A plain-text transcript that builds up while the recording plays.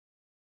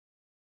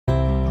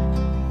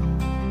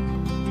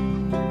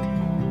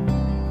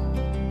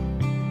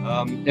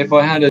If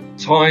I had a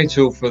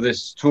title for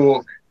this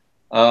talk,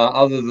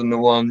 other than the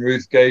one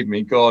Ruth gave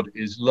me, God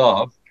is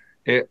love,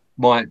 it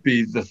might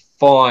be the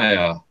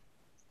fire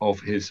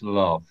of his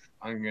love.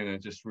 I'm going to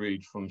just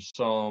read from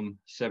Psalm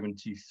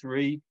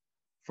 73,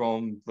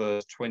 from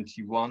verse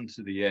 21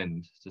 to the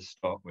end to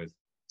start with.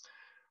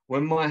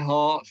 When my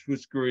heart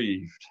was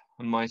grieved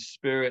and my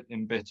spirit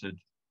embittered,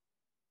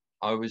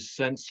 I was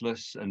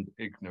senseless and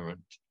ignorant.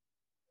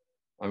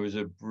 I was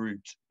a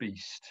brute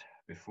beast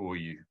before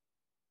you.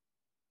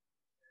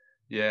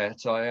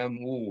 Yet I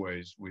am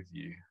always with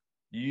you.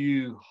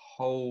 You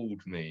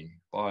hold me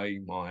by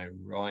my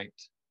right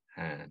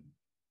hand.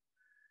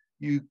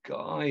 You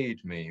guide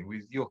me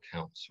with your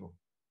counsel,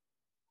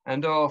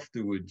 and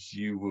afterwards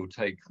you will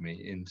take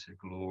me into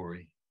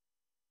glory.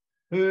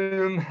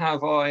 Whom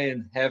have I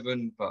in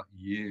heaven but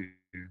you?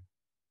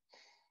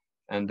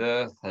 And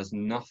earth has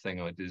nothing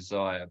I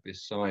desire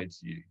besides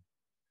you.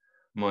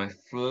 My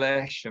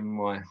flesh and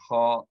my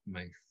heart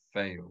may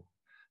fail,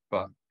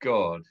 but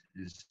God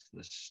is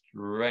the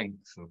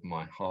strength of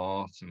my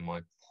heart and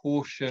my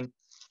portion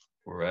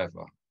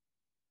forever.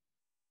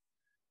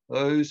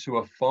 Those who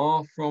are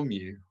far from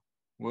you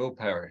will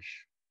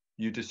perish.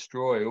 You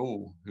destroy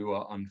all who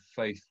are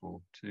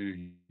unfaithful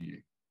to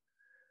you.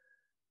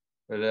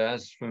 But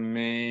as for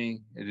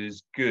me, it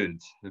is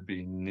good to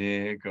be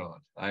near God.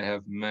 I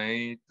have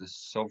made the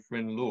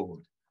sovereign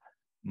Lord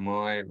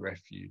my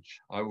refuge.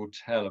 I will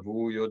tell of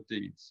all your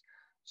deeds.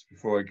 So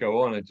before I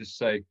go on, I just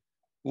say,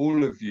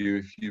 all of you,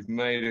 if you've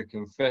made a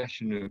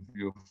confession of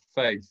your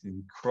faith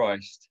in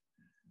Christ,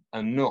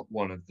 are not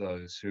one of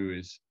those who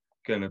is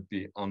going to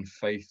be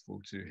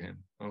unfaithful to him.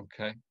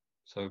 Okay?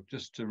 So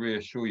just to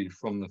reassure you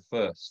from the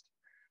first,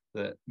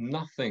 that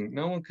no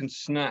one can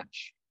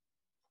snatch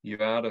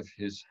you out of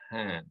his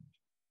hand.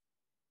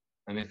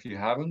 And if you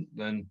haven't,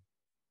 then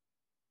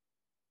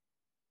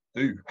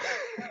do.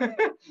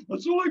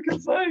 That's all I can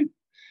say.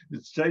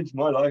 It's changed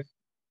my life.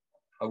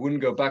 I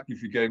wouldn't go back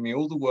if you gave me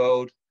all the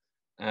world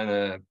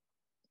and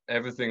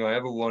everything I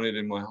ever wanted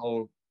in my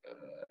whole,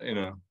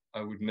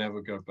 I would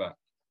never go back.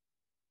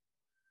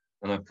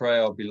 And I pray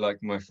I'll be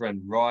like my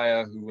friend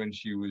Raya, who when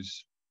she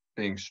was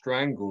being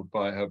strangled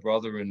by her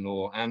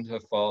brother-in-law and her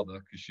father,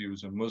 because she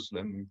was a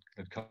Muslim,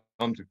 had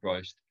come to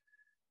Christ,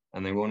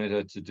 and they wanted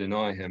her to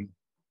deny him,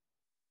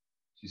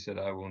 she said,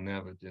 I will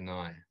never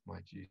deny my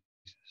Jesus.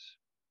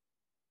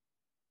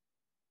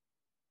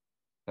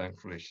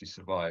 Thankfully, she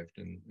survived,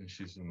 and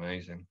she's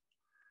amazing.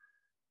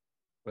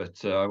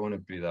 But I want to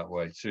be that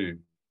way too.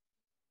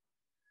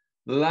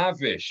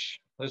 Lavish.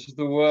 This is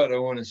the word I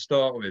want to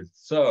start with.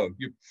 So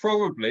you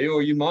probably,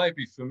 or you might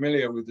be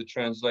familiar with the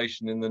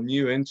translation in the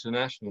New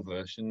International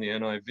Version, the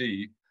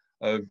NIV,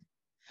 of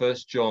 1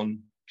 John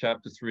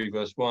chapter 3,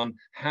 verse 1.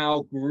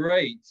 How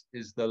great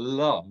is the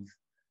love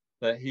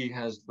that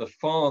the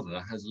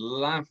Father has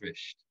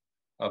lavished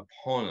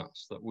upon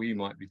us, that we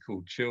might be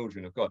called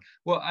children of God.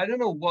 Well, I don't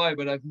know why,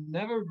 but I've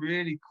never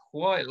really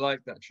quite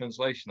liked that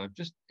translation.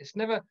 It's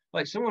never,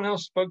 like, someone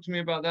else spoke to me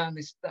about that, and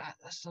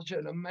that's such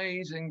an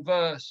amazing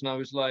verse. And I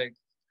was like,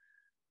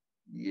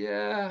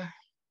 yeah,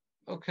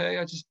 okay,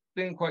 I just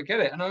didn't quite get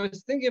it. And I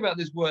was thinking about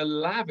this word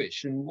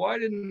lavish, and why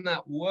didn't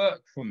that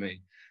work for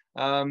me?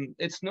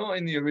 It's not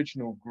in the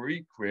original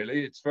Greek,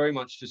 really. It's very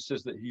much just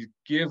says that he's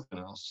given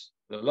us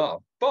the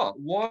love. But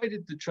why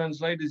did the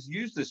translators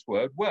use this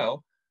word?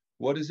 Well,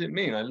 what does it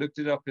mean? I looked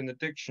it up in the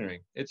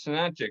dictionary. It's an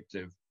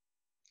adjective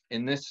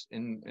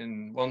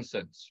in one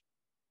sense,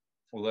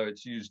 although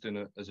it's used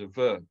as a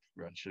verb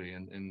actually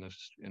in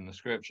the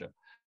scripture.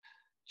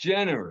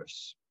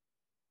 Generous,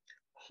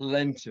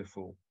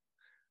 plentiful,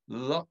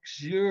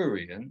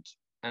 luxuriant,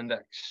 and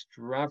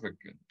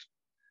extravagant.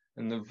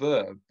 And the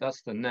verb,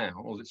 that's the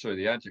noun,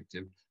 the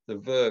adjective. The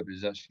verb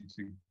is actually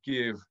to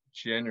give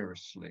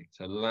generously,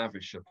 to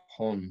lavish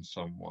upon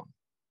someone.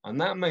 And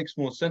that makes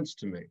more sense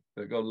to me,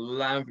 that God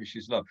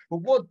lavishes love. But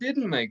what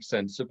didn't make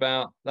sense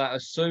about that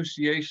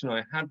association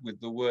I had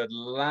with the word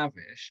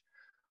lavish,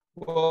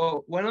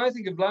 well, when I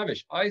think of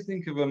lavish, I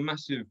think of a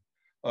massive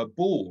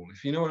ball,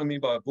 if you know what I mean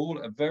by a ball,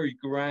 a very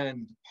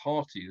grand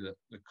party that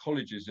the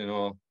colleges in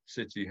our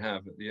city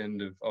have at the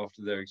end of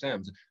after their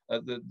exams.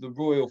 The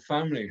royal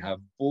family have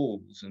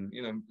balls, and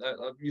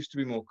that used to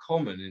be more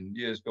common in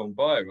years gone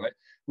by, right?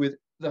 With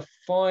the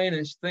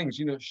finest things,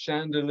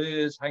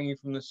 chandeliers hanging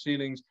from the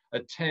ceilings, a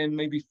 10,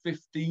 maybe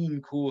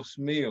 15-course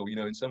meal,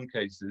 in some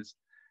cases,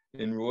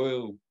 in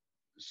royal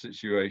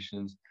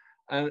situations,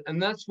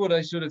 and that's what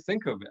I sort of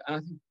think of it. And I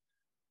think,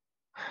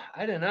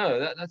 I don't know,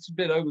 that's a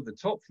bit over the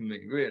top for me,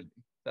 really.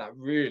 That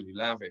really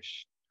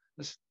lavish.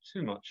 That's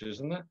too much,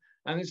 isn't it?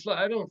 And it's like,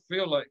 I don't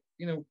feel like,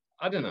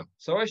 I don't know.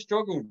 So I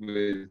struggled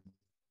with,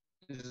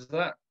 is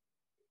that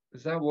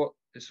what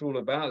it's all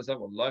about? Is that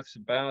what life's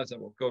about? Is that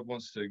what God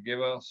wants to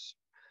give us?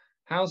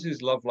 How's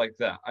his love like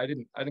that? I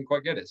didn't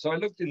quite get it. So I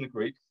looked in the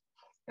Greek,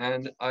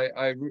 and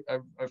I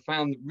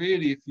found that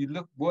really, if you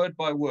look word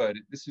by word,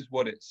 this is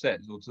what it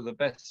says, or to the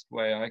best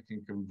way I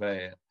can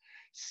convey it.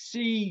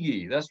 See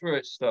ye, that's where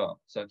it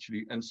starts,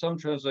 actually. And some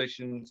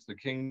translations, the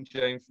King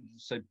James,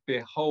 say,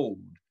 behold.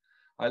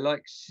 I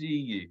like see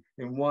ye.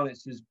 In one, it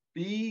says,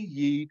 be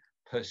ye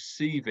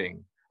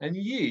perceiving. And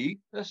ye,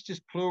 that's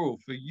just plural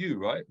for you,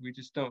 right? We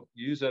just don't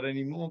use that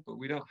anymore, but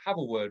we don't have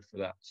a word for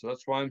that. So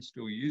that's why I'm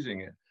still using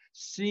it.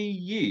 See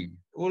ye,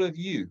 all of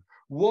you,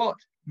 what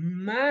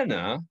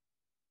manner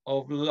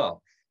of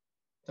love.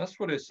 That's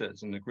what it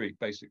says in the Greek,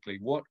 basically.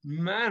 What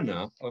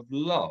manner of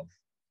love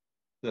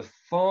the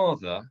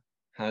Father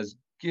has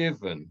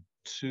given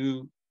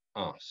to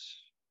us.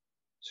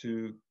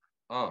 To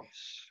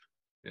us.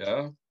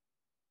 Yeah.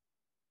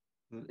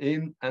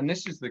 And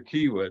this is the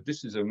key word.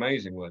 This is an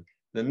amazing word.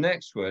 The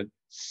next word,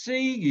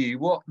 see ye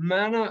what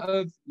manner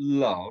of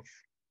love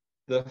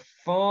the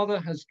Father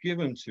has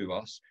given to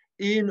us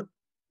in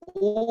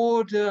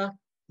order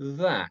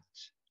that.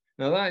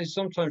 Now that is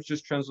sometimes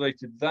just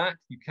translated that,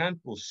 you can,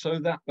 or so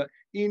that, but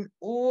in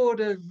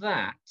order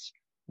that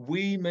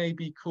we may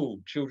be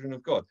called children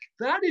of God.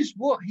 That is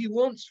what he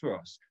wants for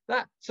us.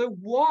 So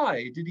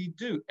why did he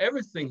do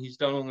everything he's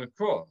done on the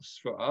cross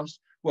for us?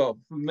 Well,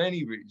 for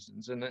many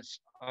reasons, and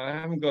I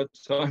haven't got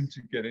time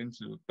to get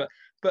into it,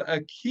 but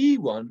a key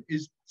one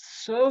is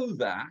so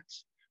that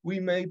we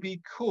may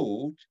be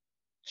called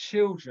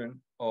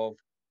children of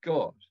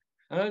God.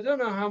 And I don't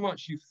know how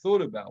much you've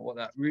thought about what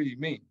that really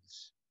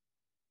means.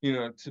 You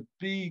know, to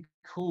be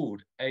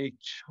called a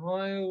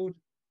child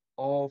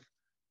of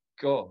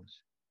God.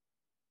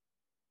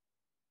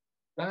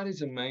 That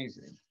is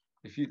amazing.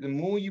 The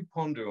more you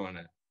ponder on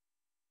it,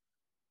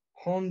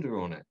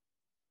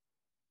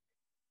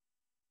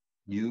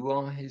 you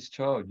are his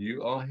child,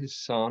 you are his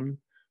son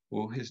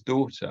or his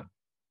daughter.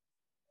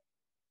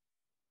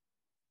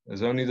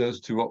 There's only those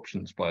two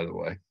options, by the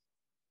way.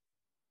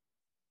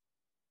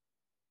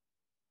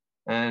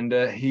 And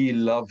he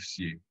loves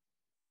you.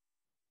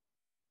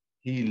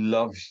 He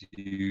loves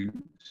you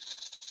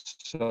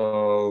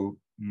so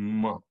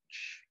much.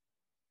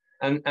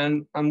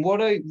 And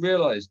what I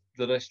realized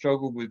that I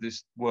struggled with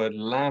this word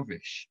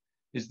lavish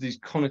is these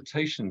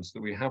connotations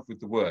that we have with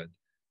the word,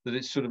 that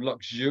it's sort of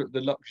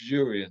the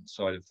luxuriant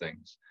side of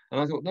things. And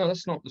I thought, no,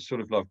 that's not the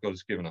sort of love God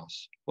has given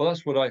us. Well,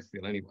 that's what I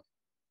feel anyway.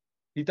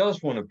 He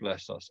does want to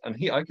bless us. And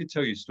I could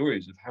tell you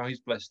stories of how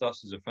he's blessed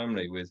us as a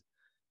family with,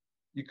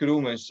 you could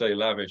almost say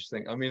lavish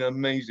thing. I mean,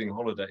 amazing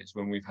holidays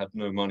when we've had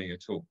no money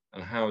at all.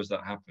 And how has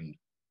that happened?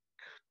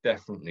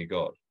 Definitely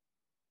God.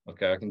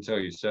 Okay, I can tell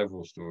you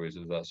several stories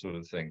of that sort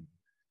of thing,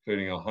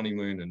 including our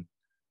honeymoon and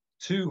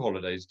 2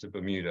 holidays to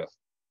Bermuda.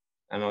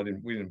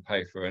 And we didn't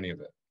pay for any of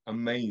it.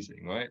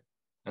 Amazing, right?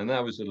 And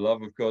that was the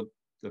love of God.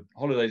 The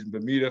holidays in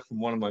Bermuda from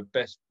one of my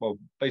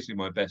basically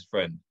my best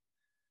friend.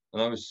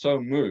 And I was so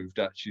moved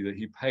actually that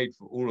he paid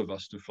for all of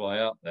us to fly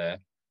out there.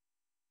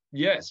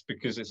 Yes,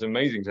 because it's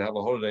amazing to have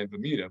a holiday in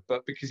Bermuda,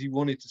 but because he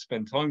wanted to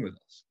spend time with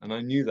us. And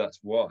I knew that's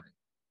why.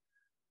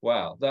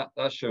 Wow,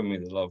 that showed me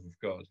the love of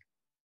God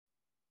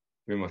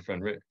through my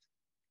friend Rick.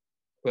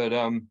 But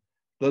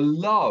the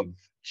love,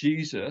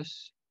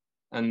 Jesus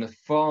and the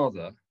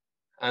Father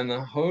and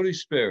the Holy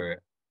Spirit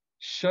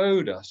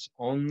showed us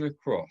on the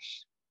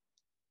cross.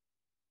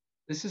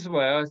 This is the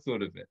way I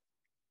thought of it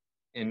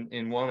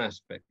in one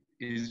aspect,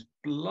 is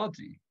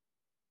bloody.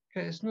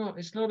 Okay, it's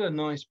not a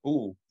nice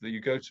ball that you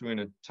go to in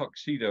a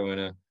tuxedo and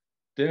a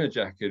dinner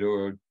jacket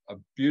or a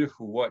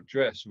beautiful white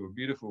dress or a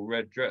beautiful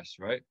red dress,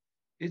 right?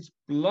 It's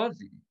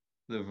bloody.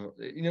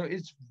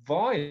 It's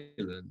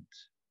violent.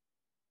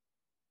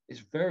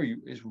 It's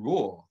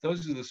raw.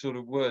 Those are the sort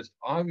of words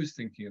I was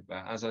thinking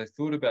about as I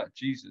thought about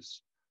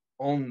Jesus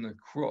on the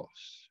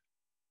cross.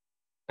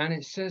 And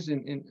it says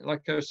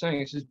like I was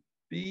saying, it says,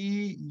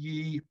 be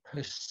ye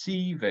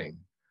perceiving.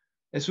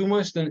 It's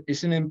almost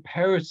it's an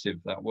imperative,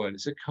 that word.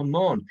 It's a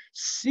command.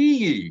 See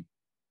ye,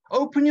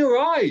 open your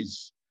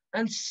eyes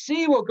and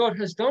see what God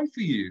has done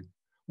for you.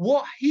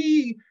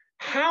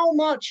 How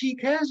much he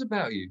cares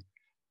about you.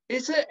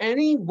 Is there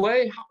any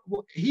way,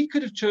 he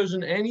could have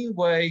chosen any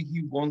way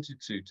he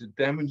wanted to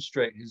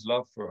demonstrate his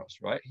love for us,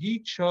 right? He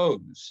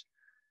chose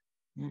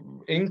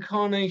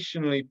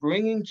incarnationally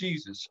bringing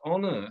Jesus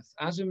on earth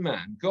as a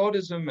man, God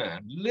as a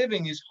man,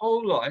 living his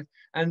whole life.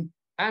 And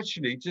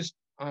actually,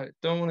 I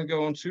don't want to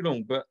go on too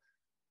long, but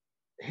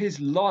his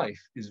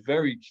life is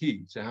very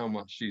key to how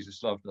much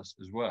Jesus loved us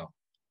as well.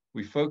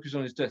 We focus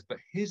on his death, but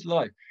his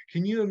life,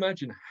 can you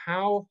imagine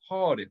how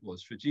hard it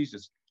was for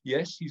Jesus?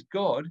 Yes, he's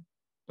God,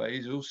 but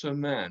he's also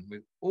man,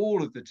 with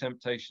all of the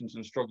temptations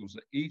and struggles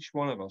that each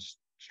one of us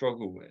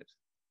struggle with,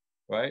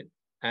 right?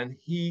 And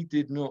he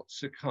did not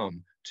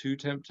succumb to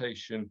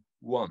temptation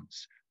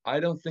once.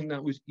 I don't think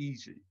that was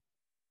easy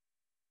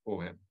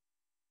for him.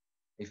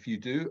 If you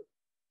do,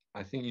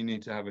 I think you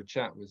need to have a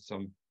chat with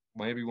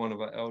maybe one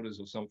of our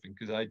elders or something,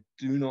 because I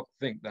do not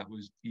think that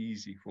was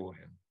easy for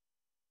him.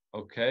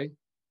 Okay?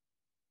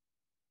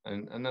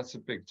 And that's a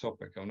big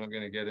topic. I'm not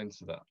going to get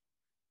into that.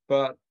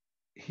 But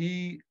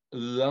he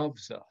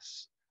loves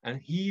us, and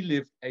he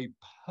lived a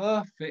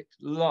perfect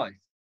life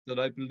that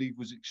I believe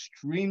was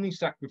extremely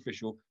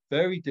sacrificial,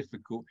 very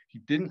difficult. He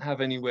didn't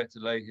have anywhere to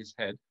lay his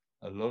head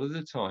a lot of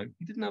the time.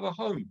 He didn't have a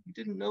home. He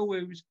didn't know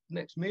where his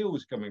next meal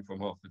was coming from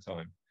half the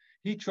time.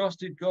 He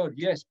trusted God,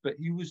 yes, but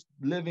he was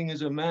living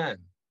as a man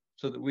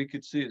so that we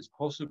could see it's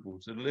possible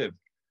to live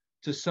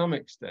to some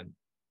extent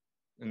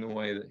in the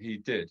way that he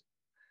did.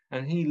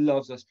 And he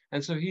loves us.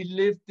 And so he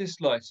lived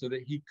this life so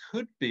that he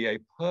could be a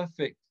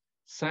perfect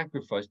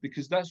sacrifice,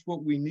 because that's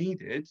what we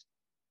needed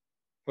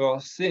for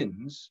our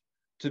sins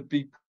to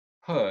be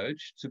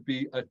purged, to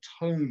be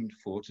atoned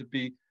for, to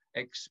be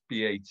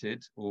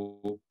expiated,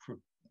 or,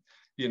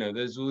 you know,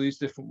 there's all these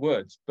different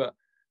words, but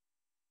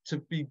to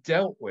be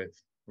dealt with,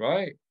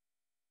 right?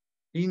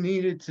 He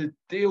needed to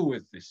deal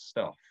with this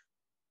stuff.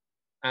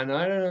 And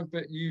I don't know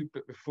about you,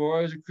 but before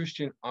I was a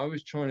Christian, I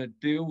was trying to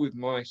deal with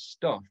my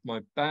stuff,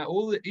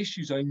 all the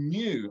issues I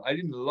knew I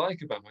didn't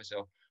like about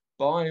myself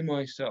by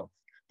myself,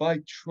 by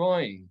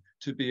trying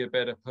to be a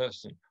better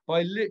person,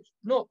 by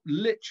not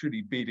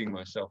literally beating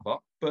myself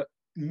up, but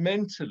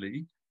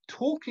mentally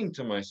talking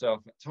to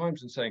myself at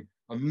times and saying,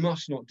 I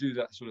must not do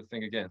that sort of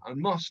thing again. I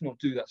must not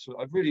do that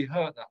I've really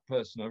hurt that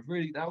person.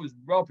 That was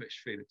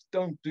rubbish, Felix.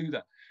 Don't do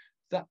that.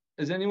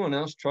 Has anyone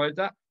else tried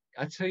that?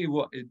 I tell you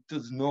what, it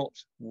does not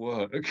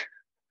work.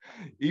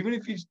 Even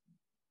if you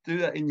do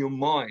that in your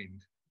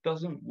mind, it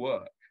doesn't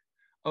work.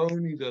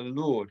 Only the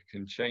Lord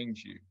can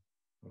change you,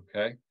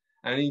 okay?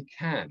 And he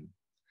can.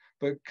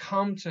 But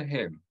come to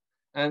him.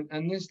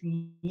 And this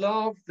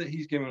love that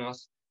he's given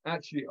us,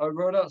 actually, I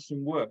wrote out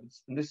some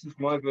words, and this is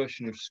my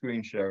version of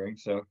screen sharing,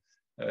 so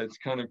it's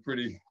kind of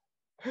pretty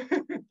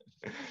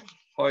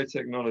high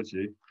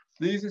technology.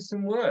 These are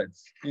some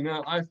words, you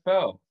know, I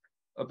felt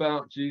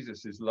about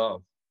Jesus's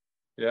love.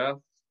 Yeah?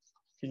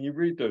 Can you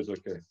read those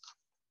okay?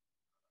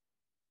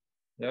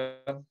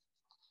 Yeah?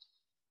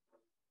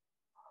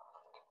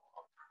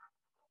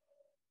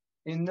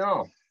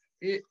 Enough.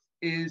 It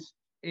is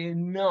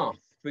enough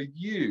for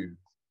you.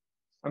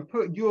 And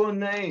put your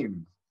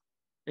name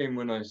in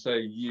when I say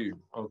you,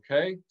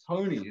 okay?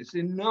 Tony, it's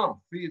enough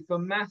for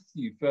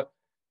Matthew,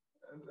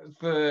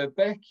 for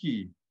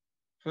Becky,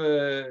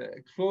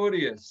 for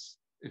Claudius,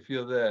 if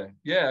you're there.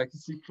 Yeah, I can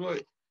see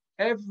Claudius.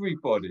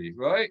 Everybody,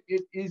 right?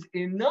 It is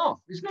enough.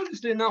 It's not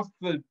just enough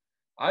for,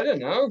 I don't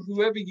know,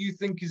 whoever you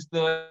think is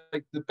the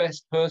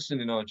best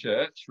person in our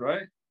church,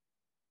 right?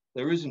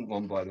 There isn't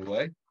one, by the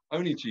way.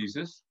 Only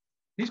Jesus.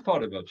 He's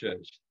part of our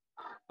church.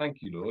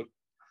 Thank you, Lord.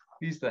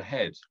 He's the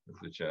head of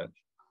the church.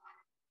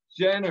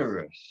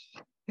 Generous.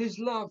 His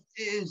love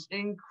is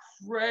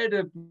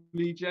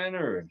incredibly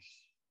generous.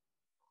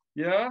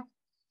 Yeah?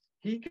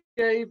 He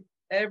gave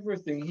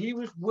everything. He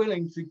was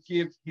willing to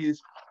give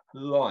his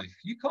life.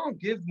 You can't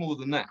give more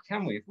than that,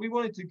 can we? If we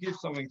wanted to give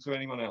something to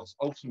anyone else,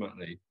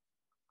 ultimately,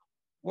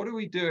 what do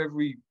we do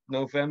every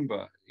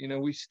November? You know,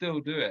 we still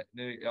do it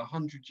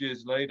 100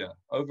 years later,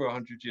 over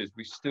 100 years,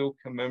 we still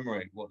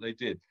commemorate what they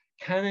did.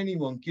 Can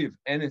anyone give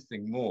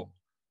anything more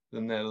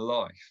than their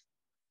life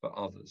for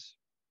others?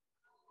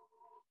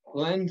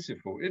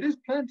 Plentiful. It is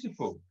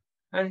plentiful.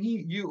 And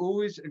you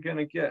always are going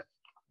to get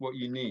what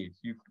you need.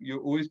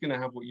 You're always going to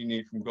have what you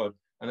need from God.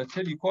 And I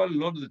tell you, quite a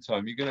lot of the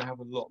time, you're going to have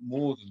a lot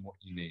more than what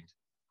you need.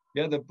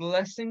 Yeah, the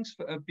blessings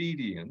for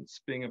obedience,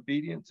 being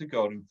obedient to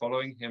God and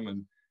following him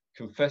and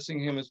confessing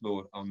him as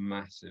Lord, are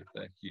massive.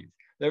 They're huge.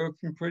 There have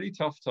been pretty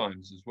tough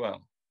times as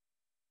well.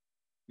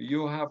 But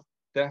you'll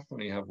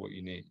definitely have what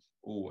you need,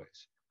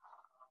 always.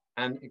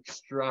 And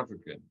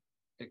extravagant.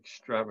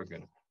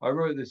 I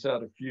wrote this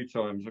out a few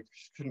times. I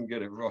just couldn't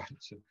get it right.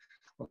 So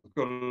I've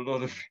got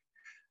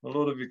a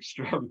lot of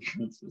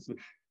extravagance. It's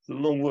a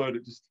long word.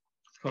 It just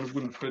kind of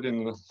wouldn't fit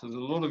in. So there's a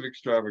lot of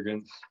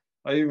extravagance.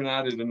 I even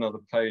added another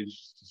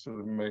page to sort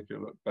of make it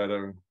look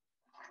better.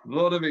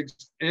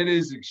 It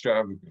is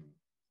extravagant,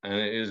 and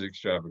it is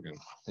extravagant,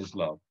 his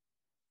love.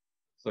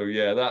 So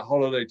yeah, that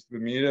holiday to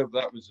Bermuda,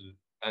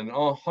 and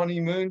our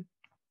honeymoon,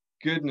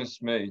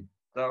 goodness me,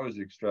 that was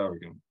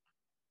extravagant.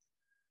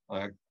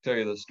 I'll tell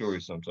you that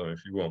story sometime if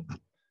you want.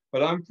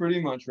 But I'm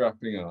pretty much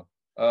wrapping up.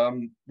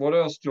 What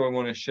else do I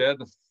want to share?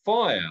 The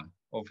fire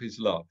of his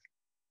love.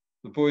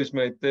 The boys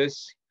made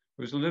this.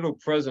 It was a little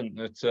present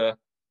that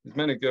was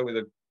meant to go with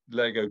a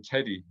Lego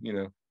teddy, you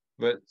know,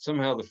 but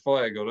somehow the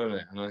fire got on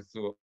it. And I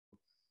thought,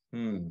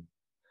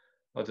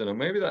 I don't know,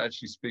 maybe that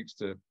actually speaks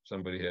to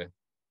somebody here.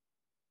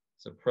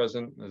 It's a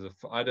present,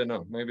 I don't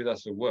know, maybe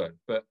that's a word,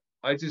 but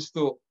I just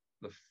thought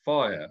the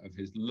fire of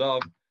his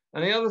love.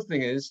 And the other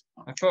thing is,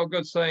 I felt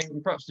God saying,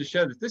 and perhaps to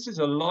share this is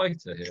a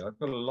lighter here. I've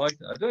got a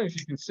lighter. I don't know if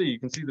you can see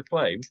the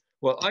flame.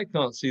 Well, I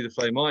can't see the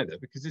flame either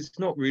because it's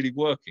not really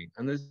working.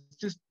 And there's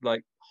just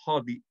like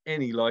hardly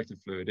any lighter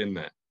fluid in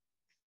there.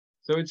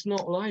 So it's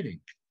not lighting.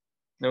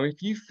 Now,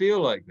 if you feel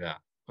like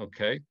that,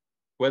 okay,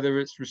 whether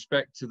it's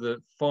respect to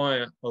the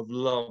fire of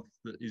love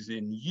that is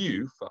in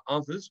you for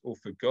others or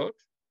for God,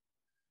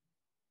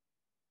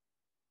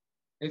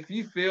 if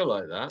you feel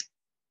like that,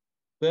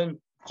 then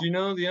do you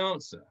know the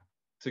answer?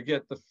 To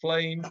get the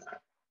flame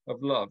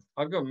of love.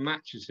 I've got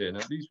matches here. Now,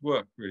 these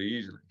work really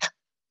easily.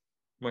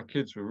 My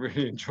kids were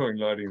really enjoying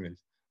lighting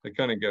these. They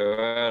kind of go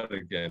out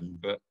again,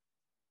 but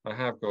I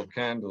have got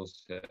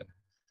candles here.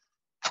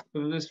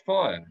 But there's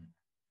fire.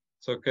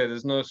 It's okay.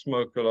 There's no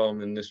smoke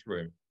alarm in this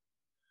room.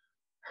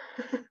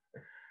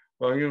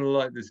 Well, I'm going to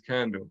light this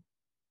candle.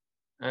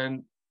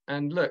 And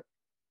look,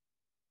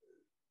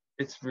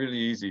 it's really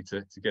easy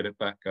to get it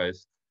back,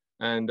 guys.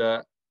 And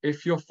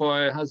if your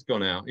fire has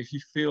gone out, if you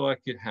feel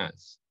like it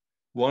has,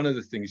 one of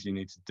the things you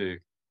need to do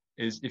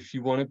is, if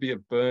you want to be a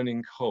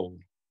burning coal,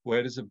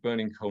 where does a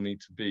burning coal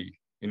need to be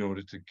in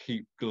order to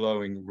keep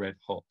glowing red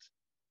hot?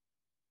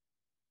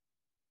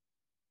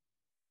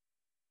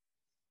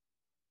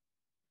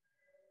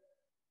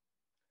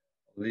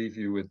 I'll leave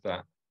you with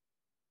that.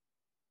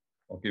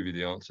 I'll give you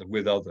the answer: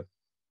 with other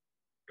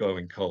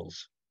glowing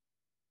coals.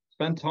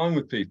 Spend time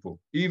with people,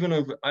 even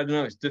over, I don't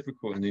know, it's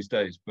difficult in these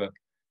days, but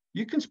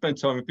you can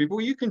spend time with people.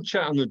 You can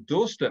chat on the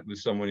doorstep with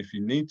someone if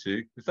you need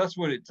to, if that's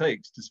what it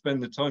takes to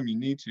spend the time you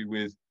need to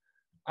with,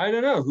 I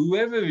don't know,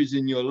 whoever is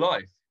in your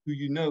life, who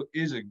you know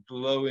is a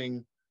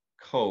glowing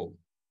coal,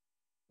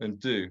 and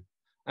do.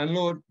 And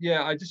Lord,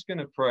 yeah, I'm just going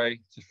to pray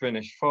to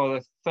finish.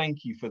 Father,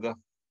 thank you for the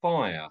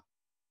fire.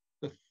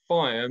 The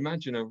fire,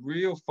 imagine a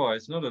real fire.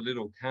 It's not a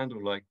little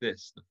candle like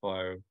this, the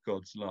fire of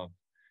God's love.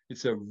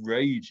 It's a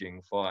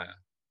raging fire,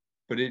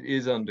 but it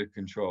is under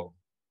control.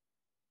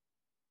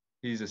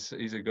 He's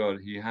a God.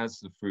 He has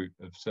the fruit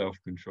of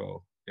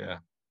self-control. Yeah.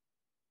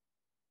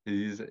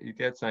 He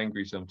gets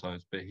angry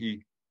sometimes, but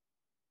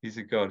he's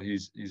a God.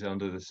 He's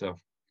under the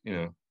self, you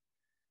know.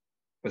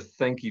 But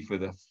thank you for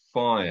the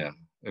fire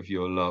of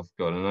your love,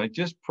 God. And I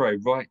just pray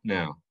right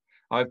now,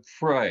 I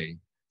pray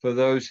for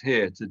those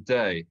here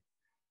today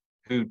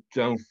who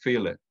don't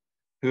feel it,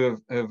 who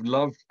have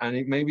loved,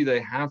 and maybe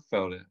they have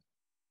felt it,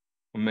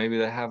 or maybe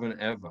they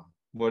haven't ever.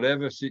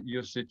 Whatever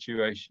your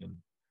situation,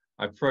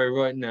 I pray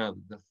right now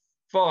that the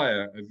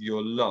fire of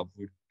your love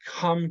would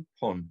come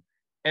upon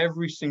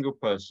every single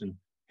person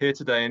here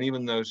today, and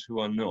even those who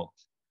are not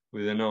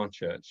within our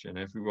church and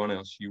everyone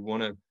else. You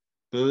want to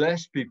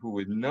bless people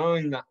with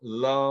knowing that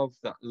love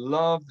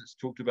that's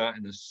talked about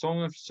in the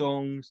Song of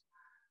Songs,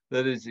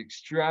 that is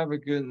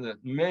extravagant, that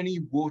many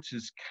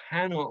waters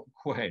cannot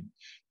quench.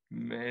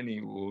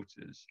 Many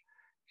waters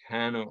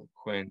cannot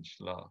quench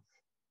love.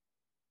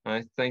 And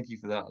I thank you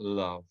for that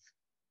love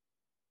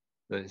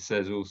that it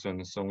says also in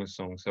the Song of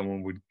Songs,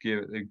 someone would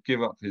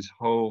give up his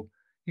whole,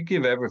 he'd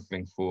give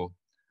everything for.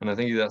 And I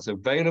think that's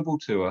available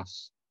to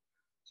us.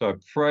 So I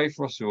pray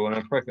for us all, and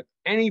I pray for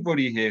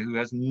anybody here who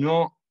has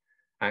not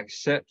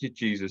accepted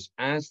Jesus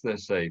as their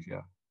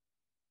Savior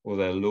or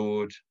their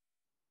Lord.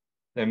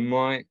 They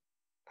might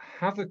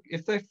have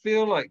if they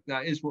feel like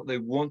that is what they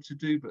want to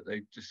do, but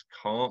they just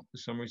can't for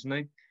some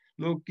reason,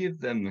 Lord, give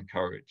them the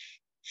courage.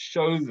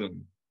 Show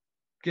them.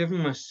 Give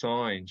them a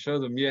sign. Show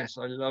them, yes,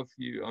 I love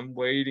you. I'm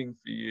waiting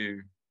for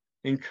you.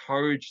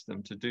 Encourage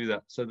them to do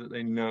that so that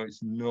they know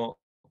it's not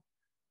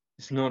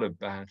a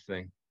bad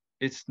thing.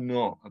 It's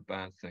not a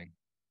bad thing.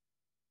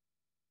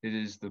 It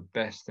is the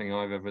best thing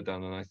I've ever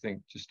done. And I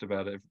think just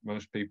about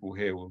most people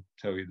here will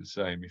tell you the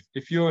same.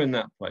 If you're in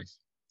that place,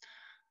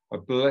 I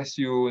bless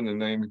you all in the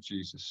name of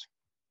Jesus.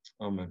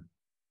 Amen.